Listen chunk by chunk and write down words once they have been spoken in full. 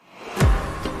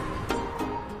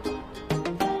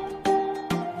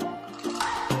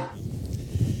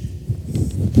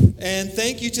And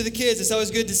thank you to the kids. It's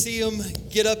always good to see them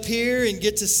get up here and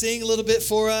get to sing a little bit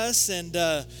for us. And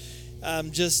I'm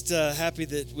just happy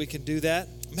that we can do that.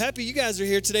 I'm happy you guys are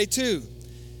here today too.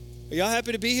 Are y'all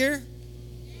happy to be here?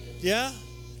 Yeah?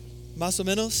 Más o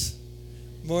menos?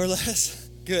 More or less?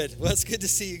 Good. Well, it's good to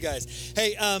see you guys.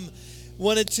 Hey,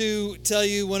 wanted to tell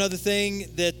you one other thing,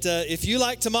 that if you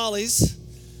like tamales,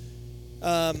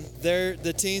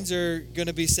 the teens are going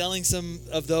to be selling some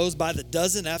of those by the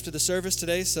dozen after the service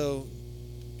today, so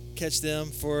catch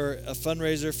them for a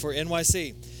fundraiser for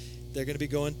NYC. They're going to be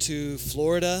going to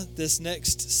Florida this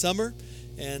next summer,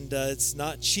 and it's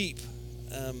not cheap.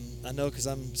 I know because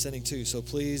I'm sending two, so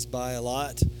please buy a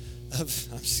lot of,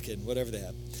 I'm just kidding, whatever they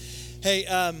have. Hey,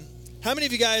 how many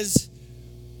of you guys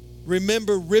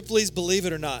remember Ripley's Believe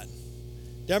It or Not? Do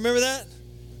y'all remember that?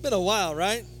 It's been a while,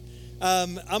 right?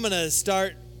 I'm going to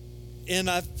start in,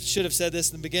 I should have said this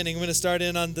in the beginning, I'm going to start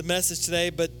in on the message today,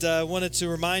 but I wanted to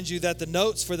remind you that the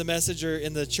notes for the message are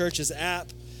in the church's app.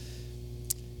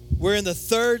 We're in the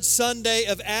third Sunday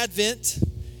of Advent,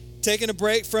 taking a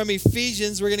break from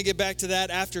Ephesians. We're going to get back to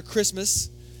that after Christmas.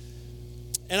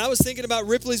 And I was thinking about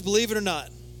Ripley's Believe It or Not.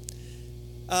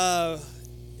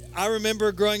 I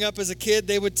remember growing up as a kid,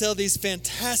 they would tell these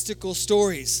fantastical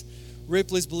stories,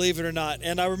 Ripley's Believe It or Not.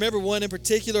 And I remember one in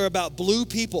particular about blue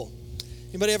people.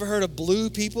 Anybody ever heard of blue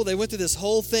people? They went through this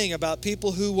whole thing about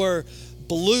people who were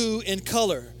blue in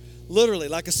color, literally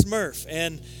like a Smurf.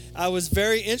 And I was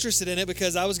very interested in it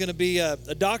because I was going to be a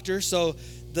doctor. So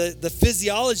the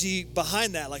physiology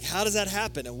behind that, like how does that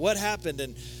happen and what happened?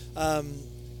 And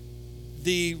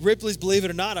the Ripley's Believe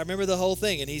It or Not, I remember the whole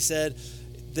thing. And he said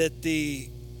that the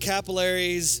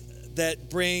capillaries that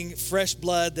bring fresh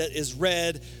blood that is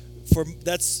red,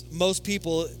 that's most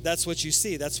people, that's what you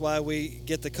see. That's why we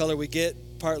get the color we get.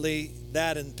 Partly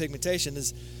that and pigmentation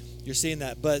is you're seeing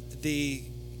that. But the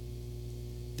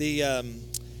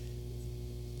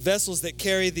vessels that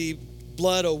carry the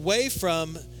blood away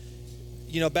from,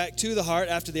 back to the heart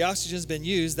after the oxygen's been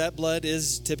used, that blood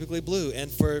is typically blue. And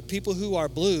for people who are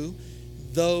blue,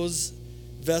 those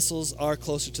vessels are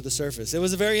closer to the surface. It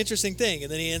was a very interesting thing.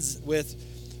 And then he ends with,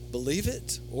 believe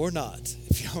it or not,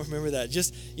 if y'all remember that.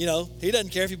 Just, he doesn't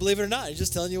care if you believe it or not. He's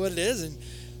just telling you what it is, and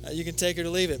you can take it or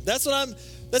leave it. That's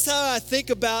how I think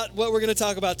about what we're going to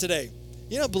talk about today.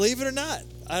 Believe it or not.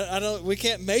 We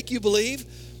can't make you believe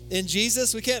in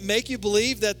Jesus. We can't make you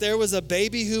believe that there was a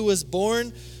baby who was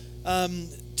born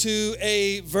to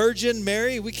a Virgin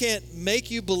Mary. We can't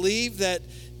make you believe that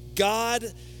God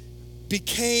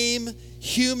became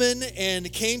human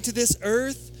and came to this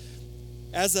earth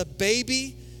as a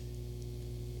baby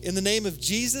in the name of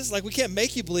Jesus. Like, we can't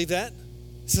make you believe that.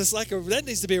 So it's like that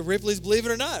needs to be a Ripley's Believe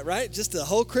It or Not, right? Just the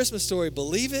whole Christmas story,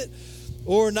 believe it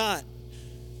or not.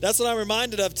 That's what I'm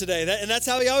reminded of today. And that's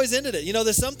how he always ended it.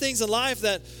 There's some things in life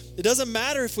that it doesn't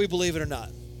matter if we believe it or not.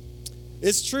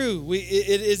 It's true.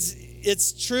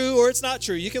 It's true or it's not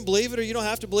true. You can believe it or you don't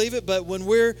have to believe it. But when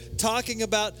we're talking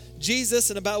about Jesus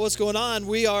and about what's going on,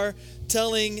 we are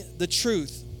telling the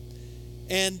truth.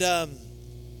 And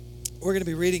we're going to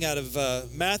be reading out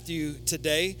of Matthew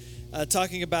today,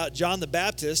 talking about John the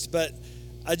Baptist. But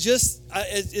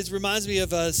it reminds me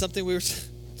of something we were.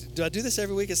 Do I do this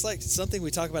every week? It's like something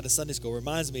we talk about in Sunday school. It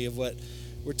reminds me of what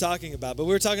we're talking about. But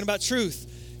we were talking about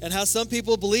truth and how some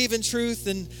people believe in truth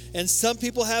and some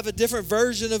people have a different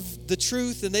version of the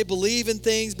truth and they believe in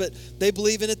things, but they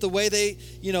believe in it the way they,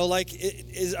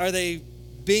 are they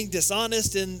being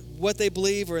dishonest in what they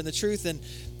believe or in the truth? And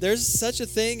there's such a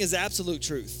thing as absolute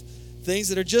truth. Things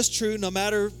that are just true no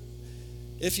matter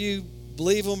if you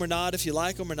believe them or not, if you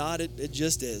like them or not, it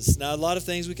just is. Now, a lot of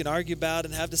things we can argue about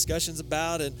and have discussions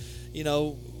about, and,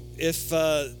 if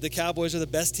the Cowboys are the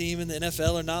best team in the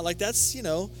NFL or not, like that's,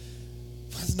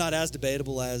 it's not as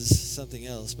debatable as something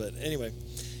else. But anyway,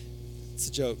 it's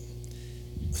a joke.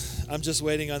 I'm just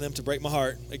waiting on them to break my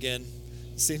heart again.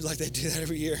 It seems like they do that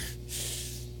every year.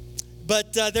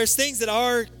 But there's things that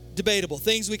are debatable,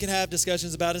 things we can have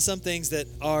discussions about, and some things that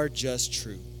are just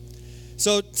true.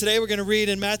 So today we're going to read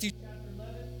in Matthew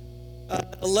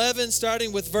chapter 11,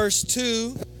 starting with verse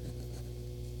 2,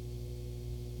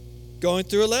 going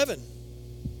through 11.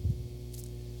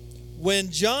 When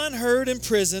John heard in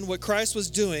prison what Christ was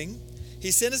doing,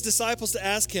 he sent his disciples to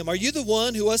ask him, "Are you the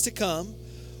one who was to come,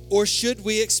 or should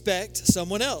we expect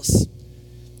someone else?"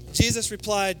 Jesus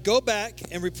replied, "Go back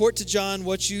and report to John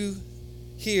what you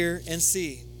hear and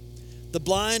see. The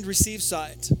blind receive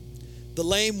sight, the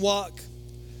lame walk,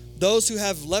 those who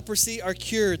have leprosy are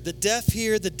cured, the deaf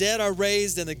hear, the dead are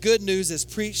raised, and the good news is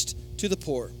preached to the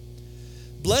poor.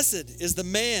 Blessed is the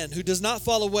man who does not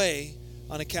fall away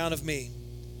on account of me."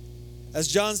 As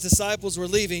John's disciples were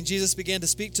leaving, Jesus began to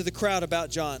speak to the crowd about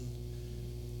John.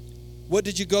 What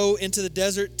did you go into the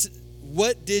desert?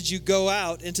 What did you go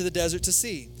out into the desert to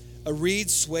see? A reed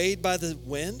swayed by the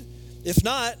wind? If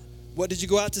not, what did you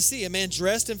go out to see? A man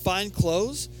dressed in fine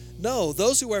clothes? No,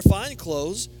 those who wear fine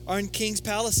clothes are in king's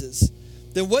palaces.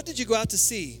 Then what did you go out to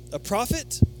see? A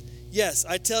prophet? Yes,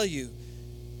 I tell you,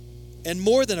 and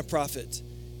more than a prophet.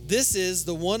 This is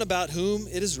the one about whom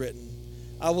it is written,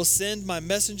 I will send my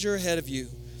messenger ahead of you.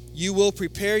 You will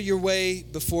prepare your way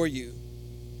before you.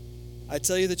 I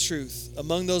tell you the truth,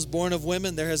 among those born of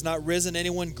women, there has not risen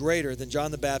anyone greater than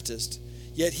John the Baptist.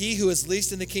 Yet he who is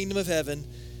least in the kingdom of heaven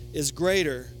is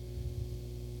greater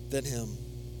than him.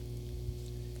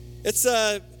 It's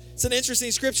an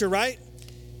interesting scripture, right?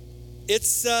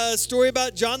 It's a story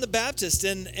about John the Baptist,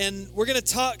 and we're going to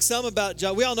talk some about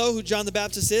John. We all know who John the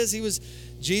Baptist is. He was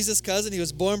Jesus' cousin. He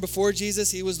was born before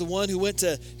Jesus. He was the one who went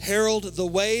to herald the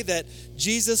way that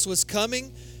Jesus was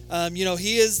coming.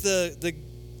 He is the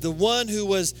one who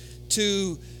was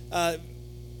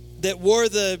that wore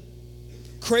the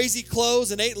crazy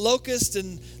clothes and ate locusts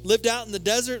and lived out in the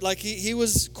desert. Like he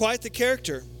was quite the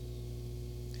character.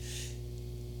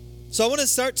 So I want to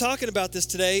start talking about this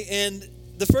today, and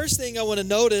the first thing I want to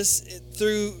notice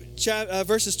through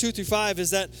verses 2 through 5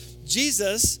 is that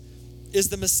Jesus is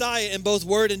the Messiah in both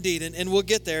word and deed, and we'll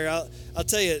get there. I'll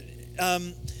tell you.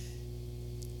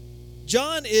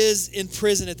 John is in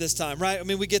prison at this time, right? I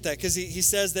mean, we get that because it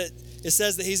says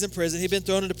that he's in prison. He'd been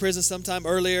thrown into prison sometime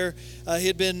earlier. He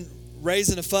had been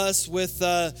raising a fuss with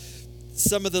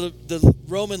some of the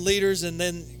Roman leaders and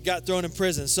then got thrown in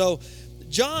prison. So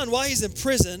John, while he's in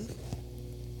prison,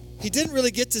 he didn't really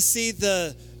get to see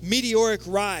the meteoric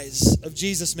rise of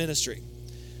Jesus' ministry.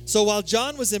 So while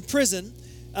John was in prison,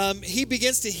 he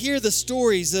begins to hear the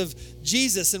stories of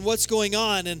Jesus and what's going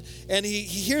on, and he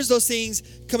hears those things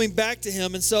coming back to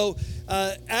him. And so,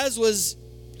 as was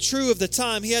true of the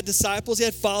time, he had disciples, he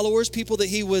had followers, people that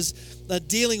he was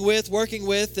dealing with, working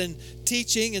with, and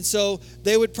teaching. And so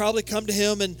they would probably come to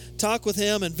him and talk with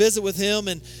him and visit with him.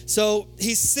 And so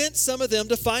he sent some of them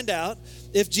to find out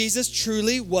if Jesus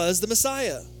truly was the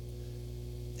Messiah.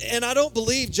 And I don't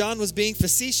believe John was being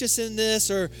facetious in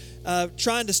this or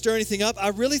trying to stir anything up. I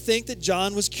really think that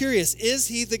John was curious. Is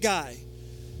he the guy?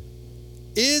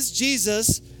 Is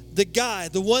Jesus the guy,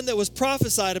 the one that was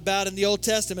prophesied about in the Old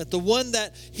Testament, the one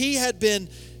that he had been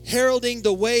heralding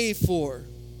the way for?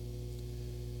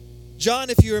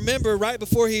 John, if you remember, right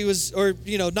before he was,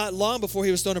 not long before he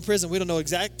was thrown in prison, we don't know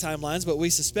exact timelines, but we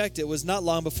suspect it was not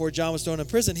long before John was thrown in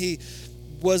prison, he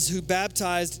was who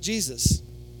baptized Jesus.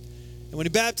 And when he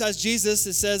baptized Jesus,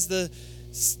 it says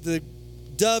the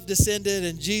dove descended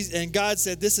and God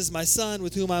said, "This is my son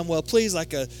with whom I'm well pleased,"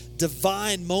 like a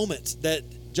divine moment that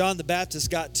John the Baptist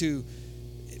got to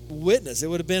witness. It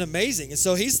would have been amazing. And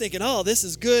so he's thinking, oh, this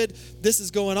is good. This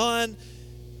is going on.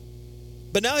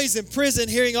 But now he's in prison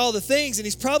hearing all the things, and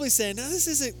he's probably saying, no, this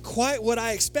isn't quite what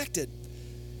I expected.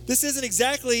 This isn't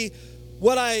exactly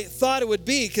what I thought it would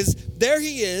be, because there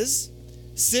he is,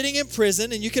 sitting in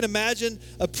prison, and you can imagine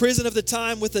a prison of the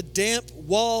time with the damp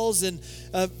walls and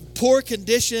poor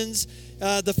conditions.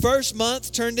 The first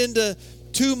month turned into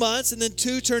 2 months, and then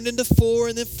 2 turned into 4,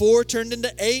 and then 4 turned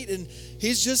into 8, and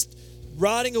he's just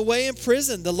rotting away in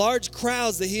prison. The large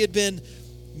crowds that he had been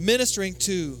ministering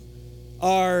to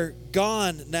are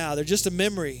gone now. They're just a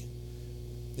memory.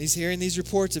 He's hearing these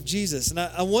reports of Jesus, and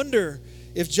I wonder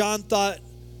if John thought,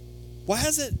 why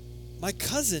hasn't my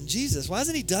cousin, Jesus, why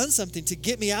hasn't he done something to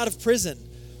get me out of prison?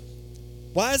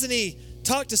 Why hasn't he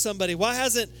talked to somebody? Why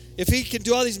hasn't, if he can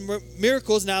do all these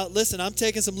miracles, now listen, I'm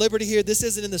taking some liberty here. This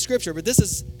isn't in the scripture, but this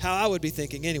is how I would be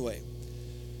thinking anyway.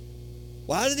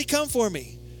 Why hasn't he come for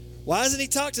me? Why hasn't he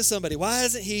talked to somebody? Why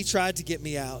hasn't he tried to get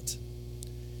me out?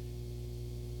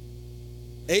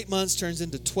 8 months turns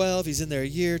into 12. He's in there a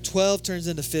year. 12 turns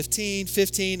into 15.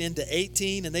 15 into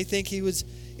 18. And they think he was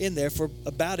in there for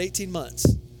about 18 months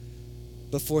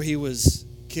before he was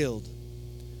killed.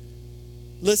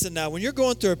 Listen now, when you're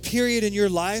going through a period in your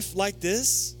life like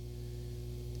this,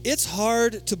 it's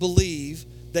hard to believe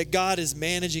that God is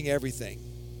managing everything.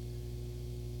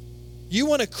 You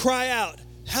want to cry out,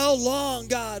 "How long,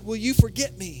 God, will you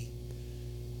forget me?"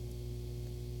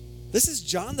 This is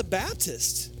John the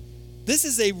Baptist. This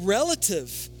is a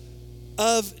relative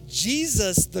of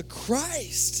Jesus the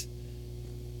Christ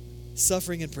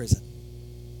suffering in prison.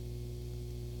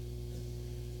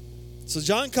 So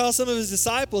John calls some of his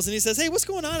disciples and he says, "Hey, what's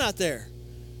going on out there?"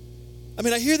 I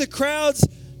mean, I hear the crowds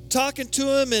talking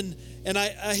to him, and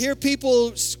I hear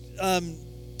people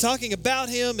talking about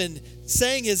him and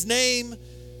saying his name.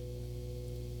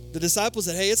 the disciples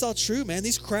said, hey, it's all true, man.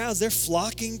 These crowds, they're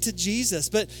flocking to Jesus.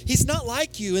 But he's not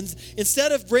like you. And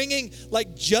instead of bringing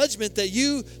like judgment that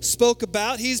you spoke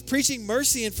about, he's preaching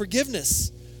mercy and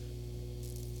forgiveness.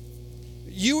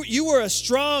 You were a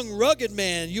strong, rugged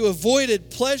man. You avoided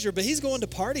pleasure, but he's going to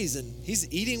parties and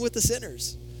he's eating with the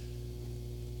sinners.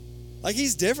 Like,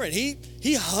 he's different. He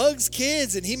hugs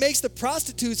kids and he makes the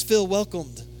prostitutes feel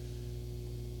welcomed.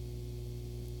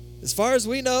 As far as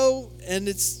we know, and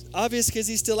it's obvious because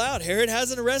he's still out, Herod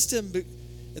hasn't arrested him.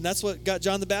 And that's what got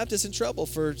John the Baptist in trouble,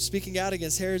 for speaking out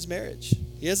against Herod's marriage.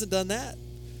 He hasn't done that.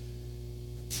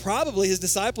 Probably his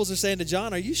disciples are saying to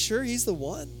John, are you sure he's the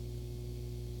one?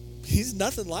 He's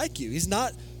nothing like you. He's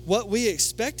not what we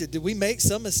expected. Did we make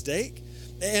some mistake?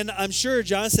 And I'm sure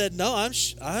John said, no,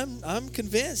 I'm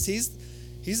convinced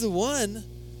he's the one.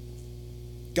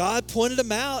 God pointed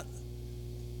him out.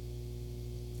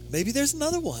 Maybe there's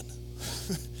another one.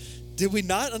 Did we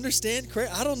not understand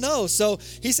correct? I don't know. So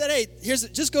he said, hey,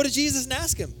 just go to Jesus and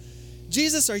ask him,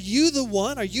 Jesus, are you the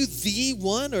one? Are you the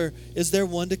one? Or is there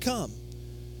one to come?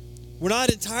 We're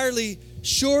not entirely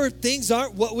sure. Things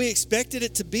aren't what we expected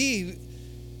it to be.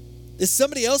 Is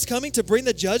somebody else coming to bring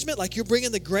the judgment? Like you're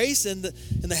bringing the grace and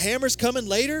the hammer's coming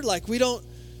later? Like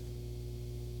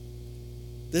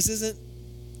this isn't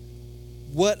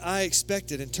what I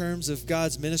expected in terms of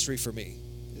God's ministry for me.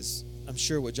 Is I'm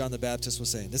sure what John the Baptist was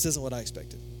saying. This isn't what I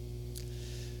expected.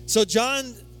 So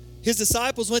John, his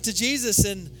disciples went to Jesus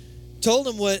and told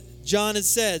him what John had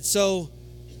said. So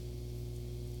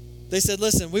they said,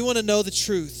 listen, we want to know the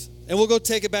truth. And we'll go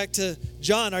take it back to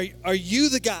John. Are you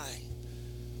the guy?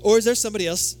 Or is there somebody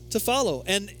else to follow?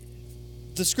 And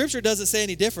the scripture doesn't say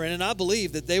any different. And I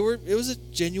believe that it was a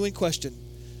genuine question.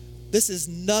 This is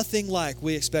nothing like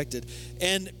we expected.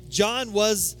 And John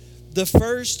was the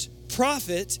first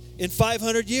prophet in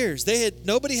 500 years.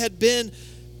 Nobody had been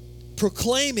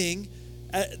proclaiming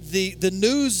the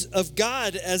news of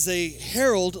God as a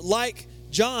herald like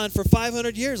John for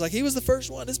 500 years. Like he was the first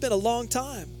one. It's been a long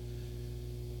time.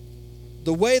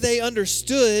 The way they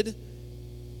understood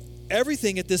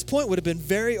everything at this point would have been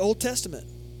very Old Testament.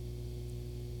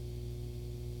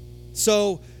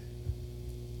 So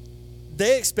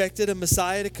they expected a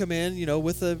Messiah to come in,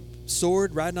 with a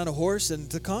sword, riding on a horse, and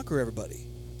to conquer everybody.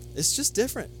 It's just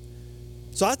different.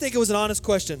 So I think it was an honest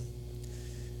question.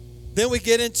 Then we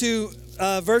get into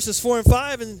verses 4 and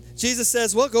 5, and Jesus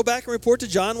says, well, go back and report to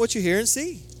John what you hear and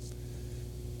see.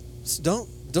 So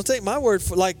don't take my word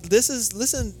for this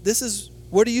is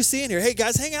what are you seeing here? Hey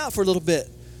guys, hang out for a little bit.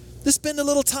 Just spend a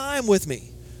little time with me.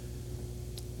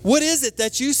 What is it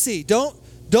that you see? Don't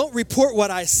report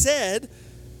what I said.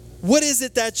 What is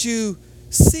it that you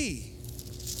see?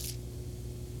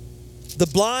 The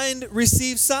blind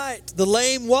receive sight. The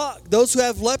lame walk. Those who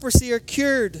have leprosy are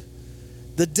cured.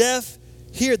 The deaf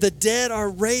hear. The dead are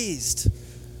raised.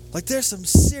 Like there's some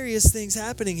serious things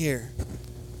happening here.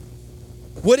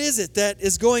 What is it that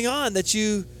is going on that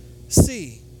you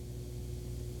see?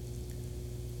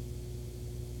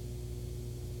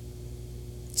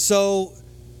 So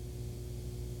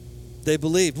they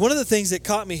believed. One of the things that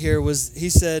caught me here was he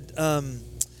said,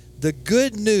 the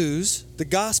good news, the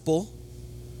gospel,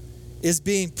 is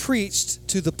being preached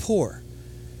to the poor.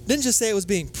 Didn't just say it was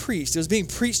being preached. It was being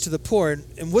preached to the poor.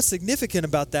 And what's significant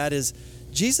about that is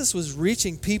Jesus was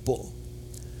reaching people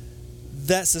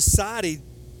that society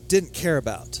didn't care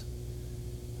about.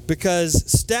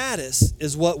 Because status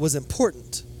is what was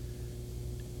important.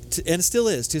 And still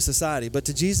is to society. But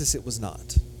to Jesus it was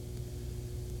not.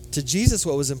 To Jesus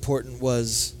what was important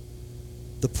was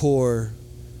the poor,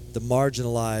 the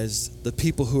marginalized, the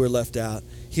people who were left out.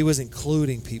 He was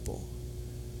including people.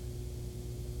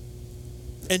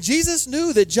 And Jesus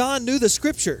knew that John knew the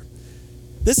scripture.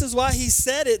 This is why he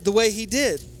said it the way he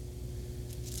did.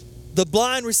 The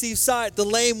blind receive sight, the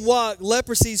lame walk,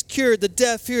 leprosy is cured, the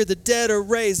deaf hear, the dead are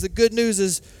raised. The good news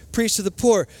is preached to the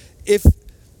poor.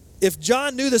 If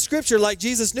John knew the scripture like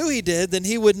Jesus knew he did, then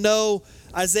he would know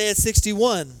Isaiah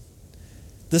 61.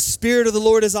 The Spirit of the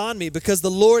Lord is on me because the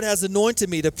Lord has anointed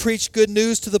me to preach good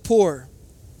news to the poor.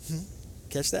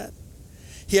 Catch that?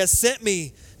 He has sent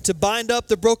me to bind up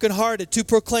the brokenhearted, to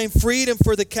proclaim freedom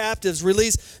for the captives,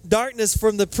 release darkness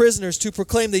from the prisoners, to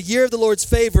proclaim the year of the Lord's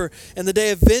favor and the day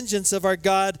of vengeance of our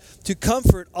God, to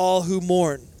comfort all who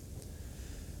mourn.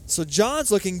 So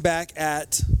John's looking back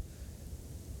at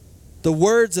the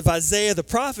words of Isaiah the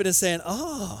prophet and saying,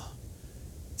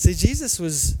 see, Jesus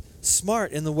was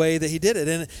smart in the way that he did it.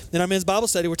 And in our men's Bible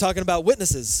study, we're talking about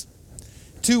witnesses.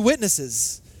 2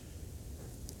 witnesses.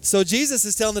 So Jesus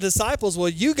is telling the disciples, well,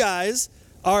 you guys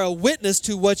are a witness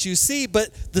to what you see,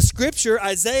 but the scripture,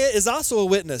 Isaiah, is also a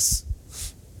witness.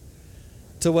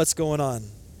 to what's going on.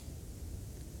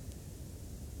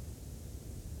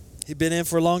 He'd been in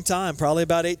for a long time, probably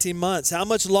about 18 months. How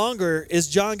much longer is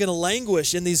John going to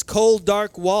languish in these cold,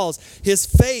 dark walls? His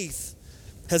faith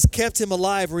has kept him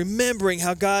alive, remembering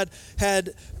how God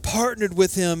had partnered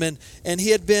with him and he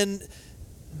had been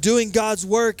doing God's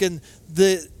work and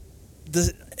the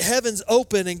heavens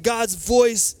open and God's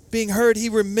voice being heard. He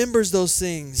remembers those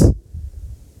things.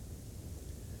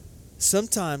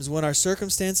 Sometimes when our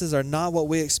circumstances are not what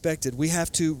we expected, we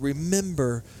have to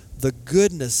remember the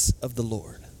goodness of the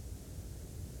Lord.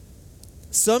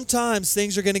 Sometimes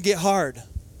things are going to get hard.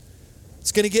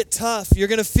 It's going to get tough. You're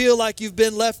going to feel like you've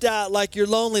been left out, like you're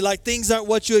lonely, like things aren't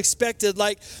what you expected,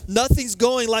 like nothing's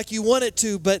going like you want it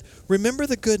to. But remember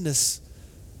the goodness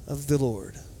of the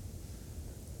Lord.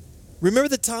 Remember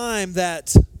the time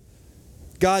that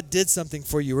God did something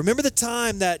for you. Remember the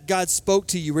time that God spoke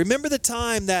to you. Remember the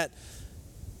time that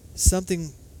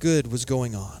something good was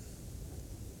going on.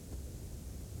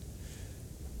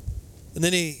 And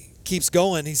then he keeps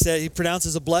going. He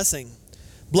pronounces a blessing.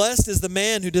 Blessed is the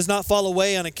man who does not fall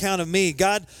away on account of me.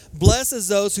 God blesses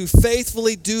those who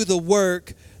faithfully do the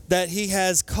work that he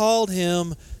has called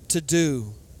him to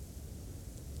do.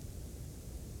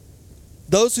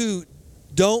 Those who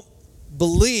don't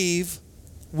believe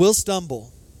will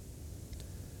stumble.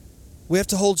 We have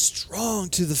to hold strong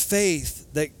to the faith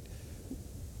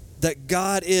that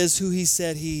God is who he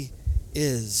said he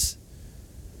is.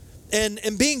 And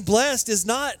being blessed is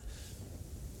not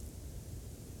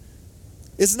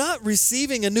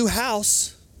receiving a new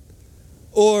house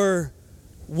or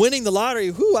winning the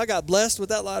lottery. Whoo, I got blessed with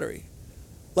that lottery.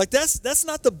 Like that's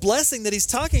not the blessing that he's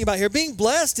talking about here. Being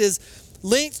blessed is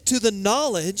linked to the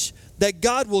knowledge that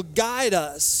God will guide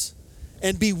us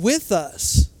and be with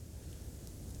us.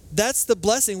 That's the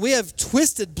blessing. We have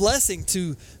twisted blessing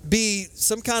to be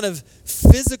some kind of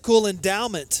physical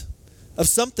endowment of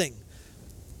something,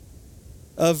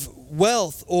 of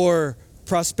wealth or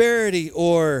prosperity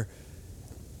or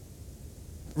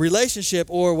relationship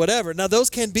or whatever. Now those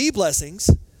can be blessings,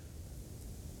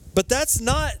 but that's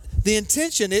not the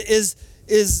intention. It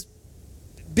is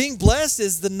being blessed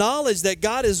is the knowledge that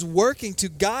God is working to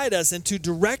guide us and to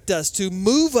direct us, to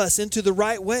move us into the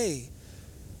right way,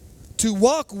 to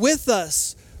walk with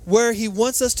us where he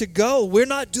wants us to go. We're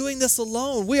not doing this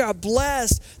alone. We are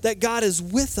blessed that God is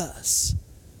with us.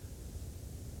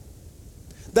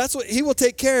 That's what he will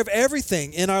take care of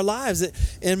everything in our lives.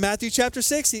 In Matthew chapter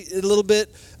 6, a little bit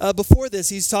before this,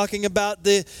 he's talking about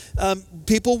the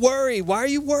people worry. Why are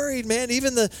you worried, man?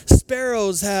 Even the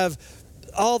sparrows have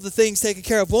all the things taken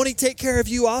care of. Won't he take care of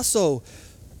you also?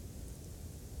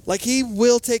 Like he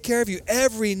will take care of you.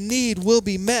 Every need will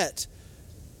be met.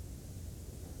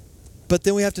 But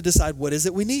then we have to decide, what is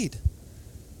it we need?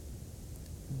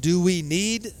 Do we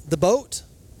need the boat?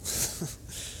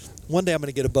 One day I'm going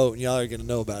to get a boat and y'all are going to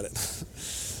know about it.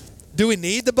 Do we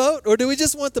need the boat or do we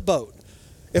just want the boat?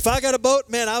 If I got a boat,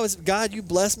 man, God, you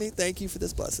bless me. Thank you for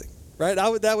this blessing. Right?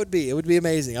 It would be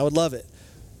amazing. I would love it.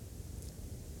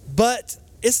 But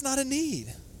it's not a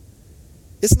need.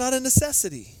 It's not a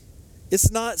necessity. It's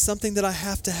not something that I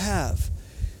have to have.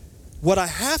 What I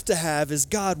have to have is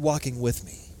God walking with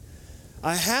me.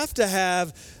 I have to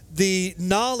have the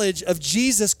knowledge of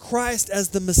Jesus Christ as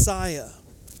the Messiah.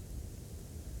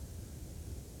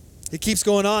 It keeps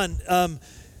going on.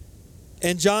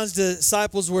 And John's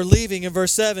disciples were leaving in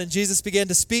verse 7. Jesus began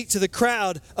to speak to the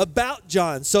crowd about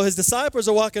John. So his disciples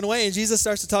are walking away and Jesus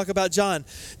starts to talk about John.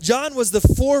 John was the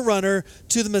forerunner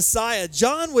to the Messiah.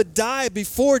 John would die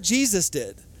before Jesus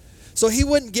did. So he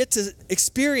wouldn't get to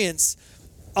experience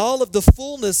all of the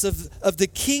fullness of the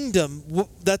kingdom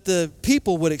that the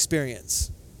people would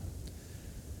experience.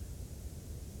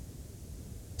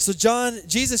 So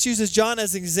Jesus uses John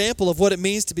as an example of what it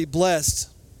means to be blessed.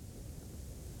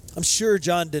 I'm sure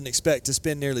John didn't expect to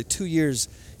spend nearly 2 years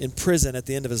in prison at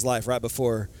the end of his life, right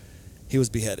before he was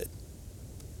beheaded.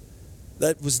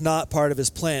 That was not part of his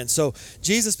plan. So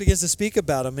Jesus begins to speak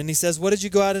about him, and he says, what did you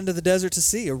go out into the desert to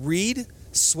see? A reed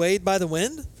swayed by the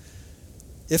wind?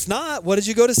 If not, what did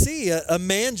you go to see? A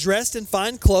man dressed in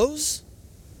fine clothes?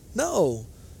 No.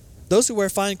 Those who wear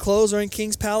fine clothes are in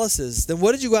king's palaces. Then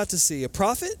what did you go out to see? A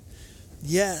prophet?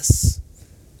 Yes.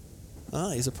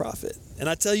 He's a prophet. And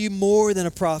I tell you, more than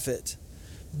a prophet.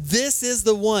 This is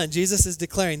the one, Jesus is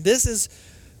declaring, this is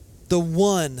the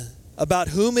one about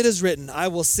whom it is written, I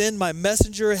will send my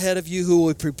messenger ahead of you who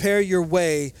will prepare your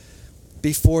way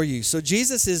before you. So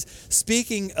Jesus is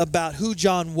speaking about who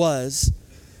John was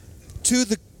to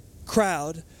the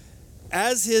crowd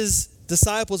as his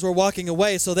disciples were walking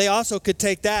away, so they also could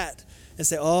take that and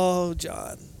say, oh,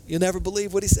 John, you'll never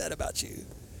believe what he said about you.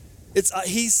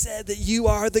 He said that you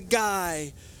are the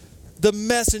guy, the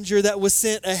messenger that was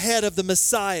sent ahead of the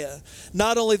Messiah.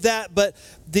 Not only that, but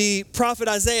the prophet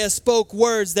Isaiah spoke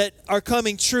words that are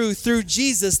coming true through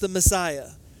Jesus, the Messiah.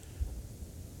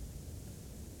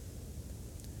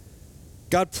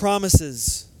 God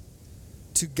promises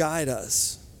to guide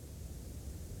us.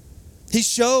 He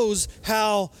shows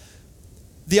how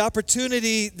the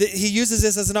opportunity, that he uses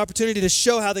this as an opportunity to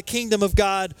show how the kingdom of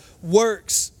God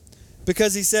works.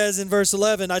 Because he says in verse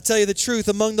 11, I tell you the truth,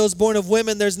 among those born of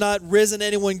women, there's not risen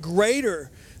anyone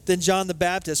greater than John the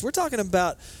Baptist. We're talking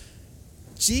about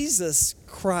Jesus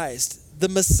Christ, the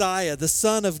Messiah, the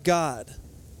Son of God,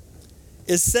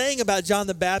 is saying about John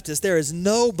the Baptist, there is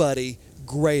nobody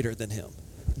greater than him.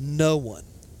 No one.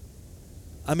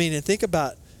 I mean, and think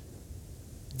about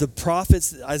the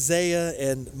prophets, Isaiah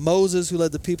and Moses, who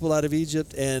led the people out of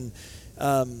Egypt, and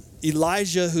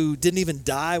Elijah, who didn't even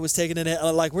die, was taken in it.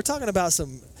 Like, we're talking about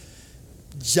some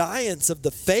giants of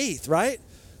the faith, right?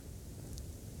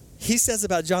 He says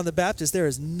about John the Baptist, there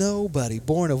is nobody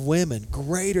born of women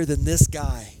greater than this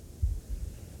guy.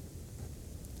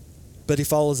 But he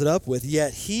follows it up with,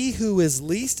 yet he who is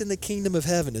least in the kingdom of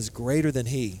heaven is greater than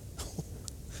he.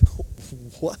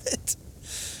 What?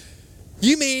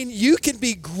 You mean you can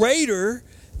be greater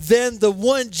than the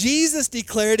one Jesus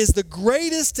declared is the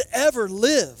greatest to ever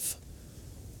live?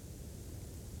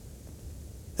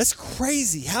 That's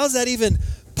crazy. How's that even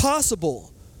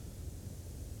possible?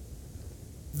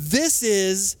 This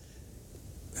is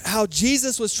how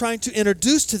Jesus was trying to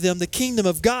introduce to them the kingdom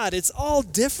of God. It's all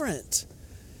different.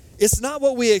 It's not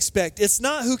what we expect. It's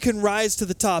not who can rise to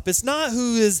the top. It's not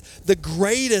who is the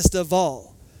greatest of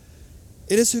all.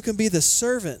 It is who can be the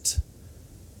servant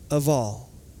of all.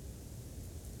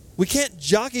 We can't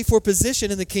jockey for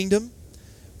position in the kingdom.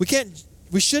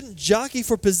 We shouldn't jockey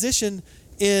for position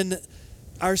in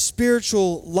our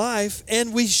spiritual life,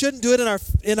 and we shouldn't do it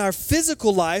in our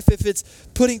physical life if it's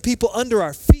putting people under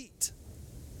our feet.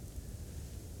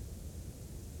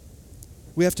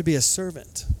 We have to be a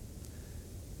servant.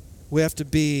 We have to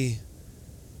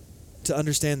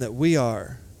understand that we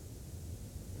are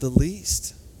the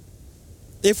least.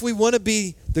 If we want to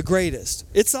be the greatest,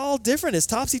 it's all different. It's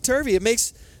topsy-turvy. It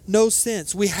makes no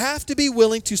sense. We have to be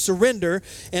willing to surrender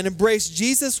and embrace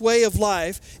Jesus' way of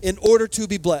life in order to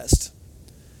be blessed.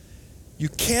 You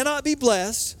cannot be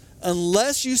blessed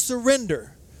unless you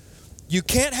surrender. You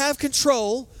can't have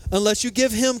control unless you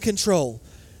give him control.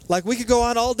 Like, we could go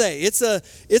on all day. It's a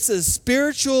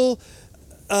spiritual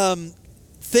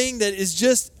thing that is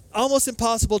just almost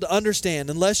impossible to understand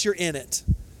unless you're in it.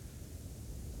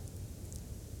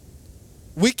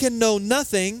 We can know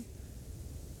nothing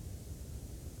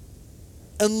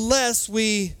unless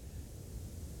we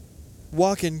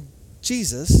walk in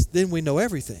Jesus, then we know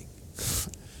everything.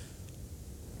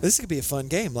 This could be a fun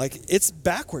game. Like, it's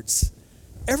backwards.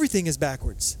 Everything is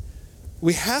backwards.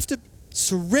 We have to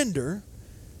surrender,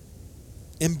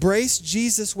 embrace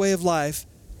Jesus' way of life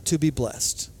to be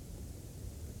blessed.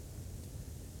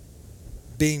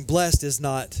 Being blessed is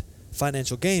not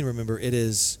financial gain, remember. It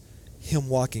is him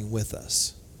walking with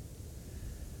us.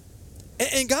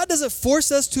 And God doesn't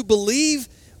force us to believe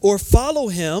or follow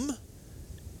him.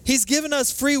 He's given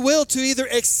us free will to either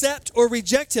accept or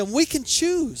reject him. We can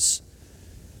choose.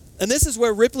 And this is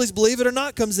where Ripley's Believe It or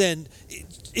Not comes in.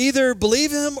 Either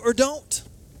believe him or don't.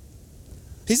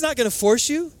 He's not going to force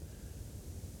you.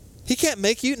 He can't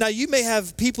make you. Now, you may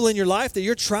have people in your life that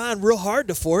you're trying real hard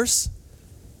to force.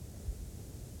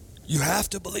 You have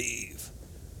to believe.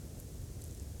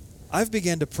 I've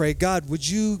begun to pray, God, would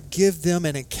you give them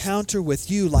an encounter with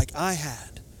you like I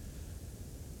had?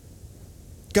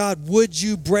 God, would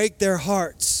you break their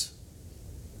hearts?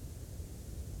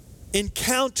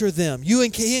 Encounter them.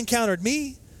 He encountered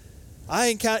me.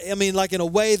 Like in a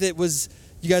way that was,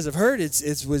 you guys have heard,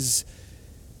 it was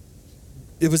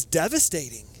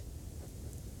devastating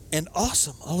and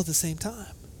awesome all at the same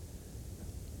time.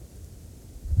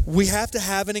 We have to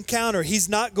have an encounter. He's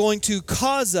not going to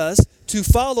cause us to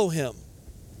follow him.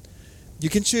 You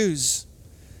can choose.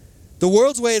 The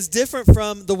world's way is different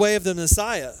from the way of the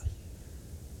Messiah.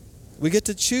 We get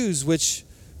to choose which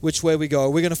way we go. Are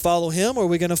we going to follow him, or are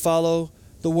we going to follow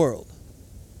the world?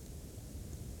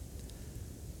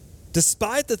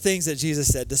 Despite the things that Jesus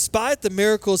said, despite the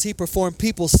miracles he performed,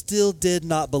 people still did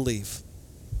not believe.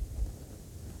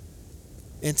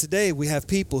 And today we have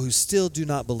people who still do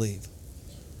not believe.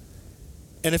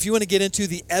 And if you want to get into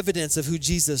the evidence of who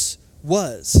Jesus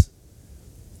was,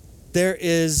 there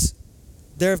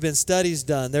have been studies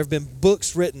done, there have been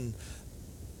books written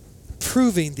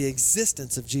proving the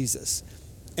existence of Jesus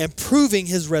and proving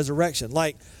his resurrection.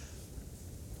 Like,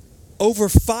 over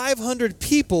 500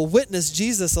 people witnessed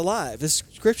Jesus alive. This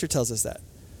scripture tells us that.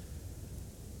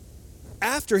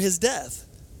 After his death.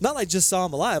 Not like just saw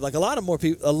him alive. Like a lot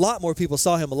more people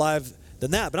saw him alive than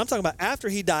that. But I'm talking about after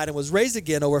he died and was raised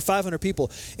again, over 500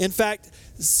 people. In fact,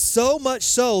 so much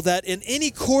so that in any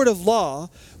court of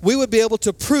law, we would be able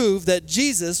to prove that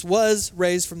Jesus was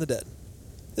raised from the dead.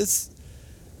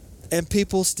 And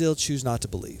people still choose not to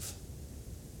believe.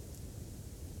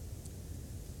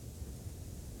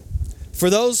 For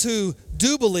those who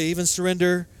do believe and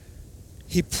surrender,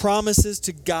 he promises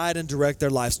to guide and direct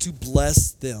their lives, to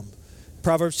bless them.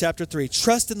 Proverbs chapter 3,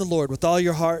 trust in the Lord with all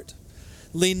your heart.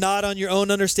 Lean not on your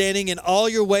own understanding. In all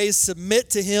your ways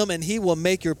submit to him, and he will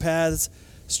make your paths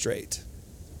straight.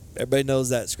 Everybody knows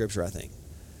that scripture, I think.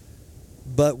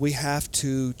 But we have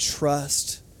to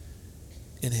trust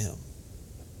in him.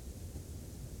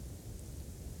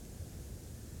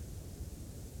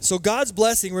 So God's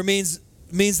blessing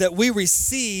means that we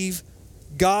receive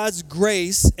God's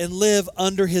grace and live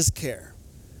under his care.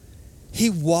 He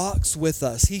walks with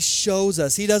us. He shows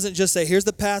us. He doesn't just say, here's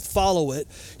the path, follow it.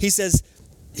 He says,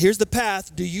 here's the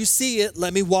path. Do you see it?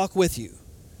 Let me walk with you.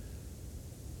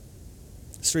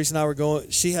 Cerise and I were going,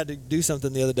 she had to do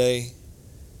something the other day.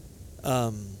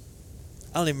 I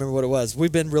don't even remember what it was.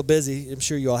 We've been real busy. I'm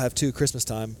sure you all have too, Christmas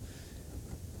time.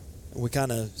 We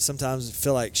kind of sometimes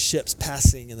feel like ships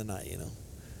passing in the night, you know.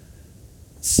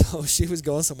 So she was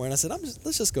going somewhere, and I said,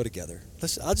 let's just go together.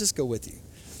 I'll just go with you.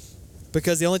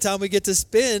 Because the only time we get to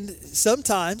spend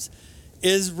sometimes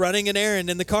is running an errand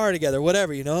in the car together,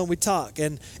 whatever, you know, and we talk.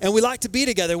 And we like to be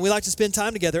together, and we like to spend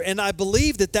time together. And I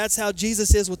believe that that's how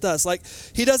Jesus is with us. Like,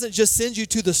 he doesn't just send you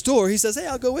to the store. He says, hey,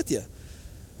 I'll go with you.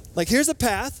 Like, here's a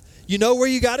path. You know where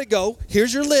you got to go.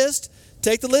 Here's your list.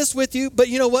 Take the list with you. But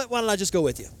you know what? Why don't I just go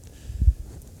with you?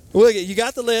 Look, you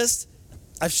got the list.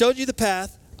 I've showed you the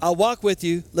path. I'll walk with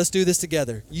you. Let's do this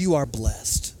together. You are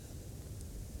blessed.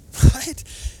 Right?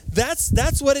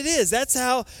 That's what it is. That's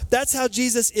how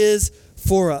Jesus is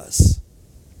for us.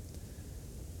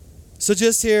 So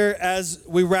just here as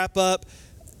we wrap up,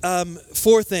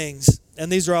 4 things,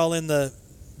 and these are all in the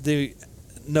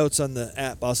notes on the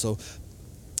app also.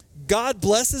 God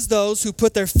blesses those who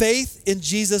put their faith in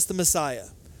Jesus the Messiah.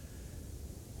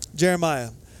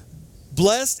 Jeremiah.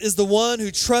 Blessed is the one who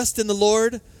trusts in the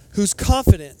Lord, whose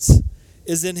confidence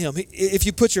is in him. If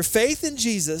you put your faith in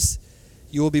Jesus,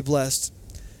 you will be blessed.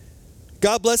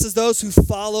 God blesses those who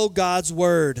follow God's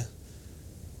word.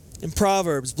 In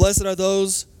Proverbs, blessed are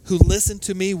those who listen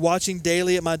to me, watching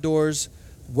daily at my doors,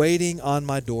 waiting on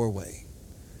my doorway.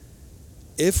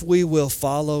 If we will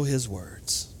follow his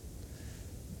words.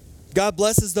 God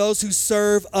blesses those who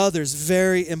serve others.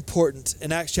 Very important.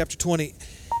 In Acts chapter 20,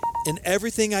 in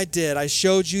everything I did, I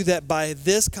showed you that by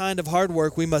this kind of hard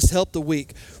work, we must help the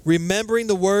weak. Remembering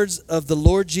the words of the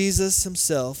Lord Jesus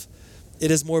himself, it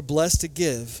is more blessed to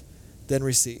give than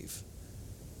receive.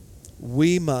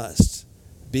 We must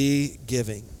be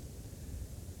giving,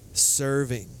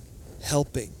 serving,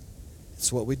 helping.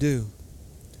 It's what we do.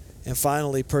 And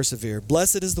finally, persevere.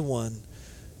 Blessed is the one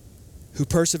who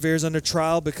perseveres under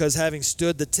trial, because having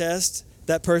stood the test,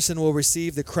 that person will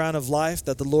receive the crown of life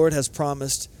that the Lord has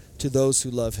promised to those who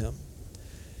love him.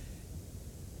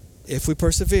 If we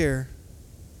persevere,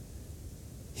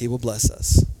 he will bless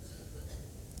us.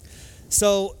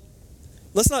 So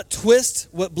let's not twist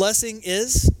what blessing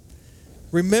is.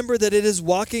 Remember that it is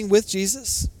walking with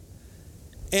Jesus.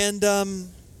 And in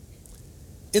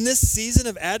this season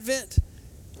of Advent,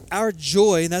 our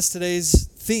joy, and that's today's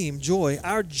theme, joy,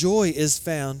 our joy is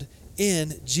found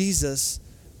in Jesus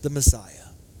the Messiah.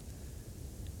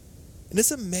 And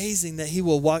it's amazing that he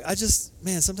will walk.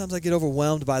 Sometimes I get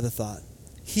overwhelmed by the thought.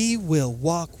 He will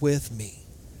walk with me.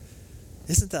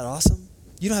 Isn't that awesome?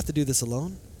 You don't have to do this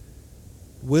alone.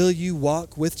 Will you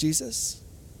walk with Jesus?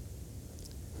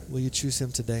 Will you choose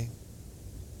him today?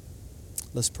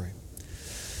 Let's pray.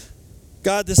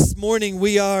 God, this morning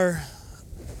we are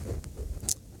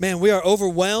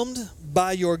overwhelmed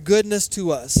by your goodness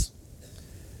to us.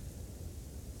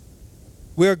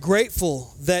 We are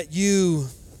grateful that you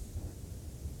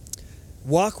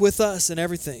walk with us in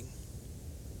everything.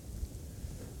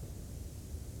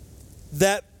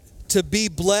 That to be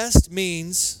blessed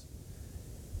means,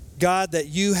 God, that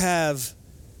you have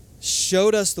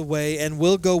showed us the way and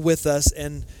will go with us,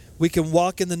 and we can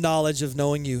walk in the knowledge of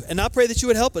knowing you. And I pray that you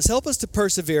would help us. Help us to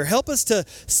persevere. Help us to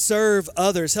serve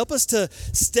others. Help us to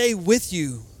stay with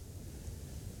you.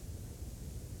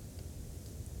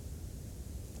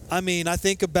 I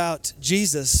think about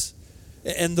Jesus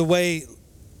and the way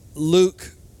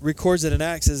Luke records it in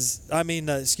Acts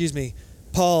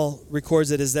Paul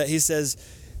records it is that he says,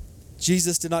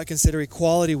 Jesus did not consider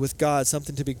equality with God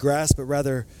something to be grasped, but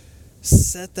rather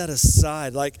set that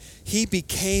aside. Like, he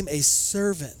became a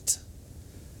servant.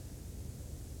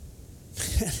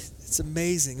 It's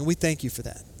amazing, and we thank you for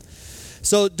that.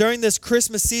 So during this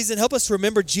Christmas season, help us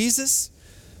remember Jesus.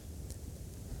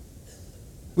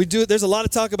 There's a lot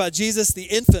of talk about Jesus, the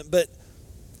infant, but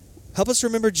help us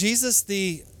remember Jesus,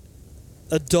 the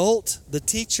adult, the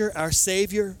teacher, our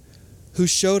Savior, who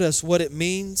showed us what it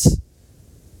means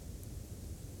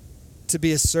to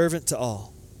be a servant to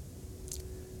all.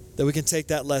 That we can take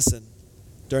that lesson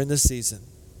during this season.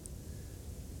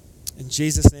 In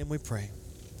Jesus' name we pray.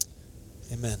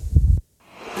 Amen.